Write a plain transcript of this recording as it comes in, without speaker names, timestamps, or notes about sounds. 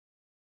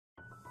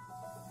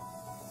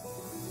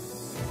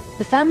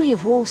The family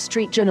of Wall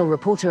Street Journal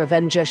reporter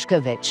Evan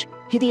Gershkovich,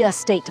 who the US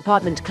State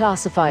Department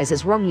classifies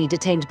as wrongly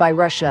detained by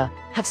Russia,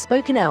 have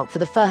spoken out for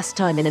the first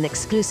time in an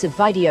exclusive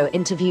video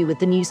interview with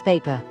the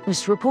newspaper.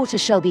 US reporter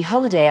Shelby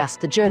Holiday asked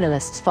the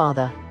journalist's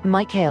father,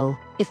 Michael,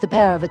 if the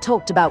pair ever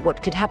talked about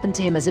what could happen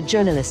to him as a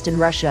journalist in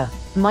Russia.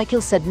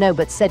 Michael said no,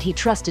 but said he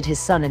trusted his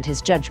son and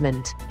his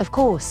judgment. Of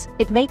course,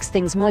 it makes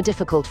things more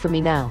difficult for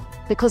me now,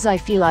 because I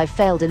feel I've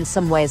failed in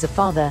some way as a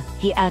father,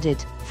 he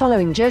added.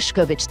 Following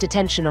Gershkovich's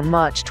detention on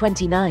March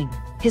 29,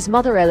 his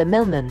mother Ella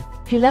Millman,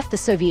 who left the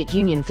Soviet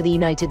Union for the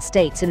United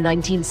States in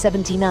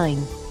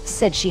 1979,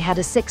 said she had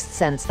a sixth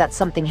sense that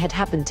something had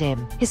happened to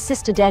him. His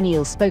sister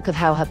Danielle spoke of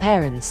how her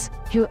parents,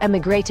 who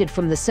emigrated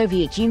from the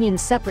Soviet Union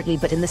separately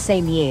but in the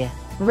same year,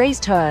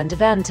 raised her and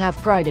Ivan to have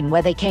pride in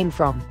where they came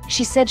from.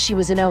 She said she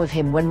was in awe of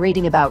him when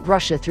reading about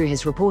Russia through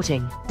his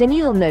reporting.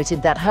 Danielle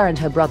noted that her and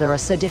her brother are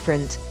so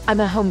different. I'm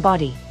a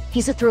homebody.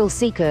 He's a thrill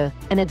seeker,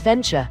 an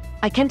adventure.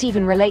 I can't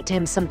even relate to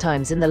him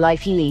sometimes in the life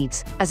he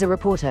leads. As a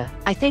reporter,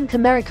 I think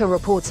America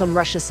reports on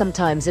Russia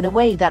sometimes in a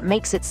way that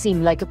makes it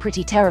seem like a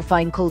pretty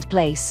terrifying cold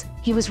place.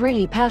 He was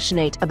really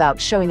passionate about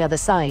showing other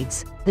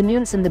sides, the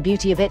nuance and the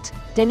beauty of it,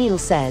 Danielle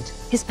said.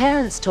 His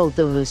parents told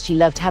the Rus she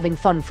loved having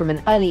fun from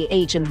an early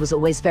age and was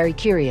always very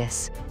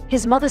curious.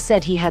 His mother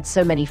said he had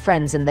so many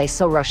friends and they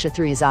saw Russia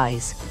through his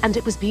eyes, and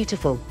it was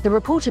beautiful. The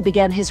reporter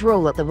began his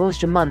role at the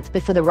Rus a month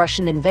before the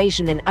Russian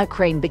invasion in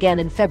Ukraine began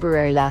in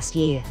February last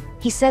year.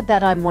 He said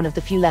that I'm one of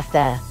the few left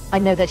there. I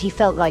know that he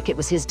felt like it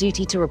was his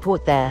duty to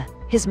report there,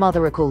 his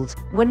mother recalled.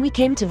 When we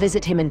came to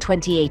visit him in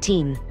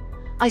 2018,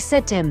 I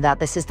said to him that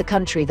this is the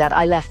country that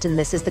I left and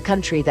this is the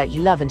country that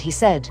you love, and he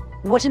said,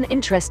 "What an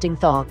interesting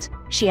thought,"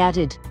 she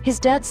added. His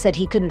dad said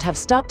he couldn't have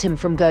stopped him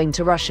from going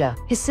to Russia.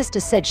 His sister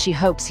said she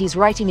hopes he's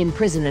writing in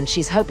prison and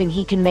she's hoping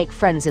he can make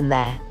friends in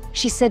there.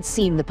 She said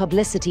seeing the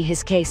publicity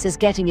his case is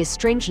getting is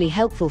strangely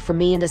helpful for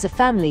me, and as a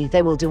family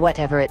they will do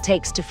whatever it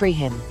takes to free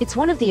him. It's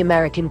one of the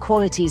American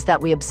qualities that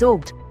we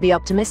absorbed: be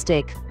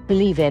optimistic,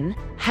 believe in,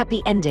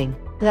 happy ending.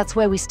 That's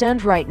where we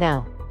stand right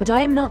now. But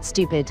I am not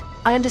stupid.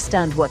 I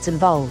understand what's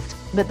involved.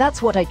 But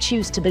that's what I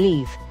choose to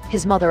believe,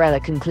 his mother Ella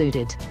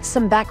concluded.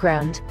 Some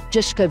background: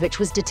 Gershkovich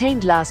was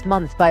detained last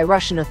month by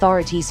Russian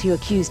authorities who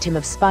accused him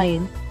of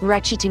spying,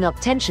 ratcheting up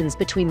tensions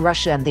between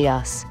Russia and the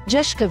US.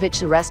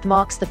 Gershkovich's arrest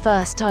marks the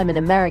first time an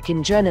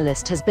American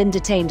journalist has been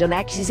detained on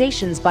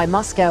accusations by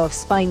Moscow of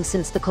spying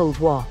since the Cold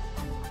War.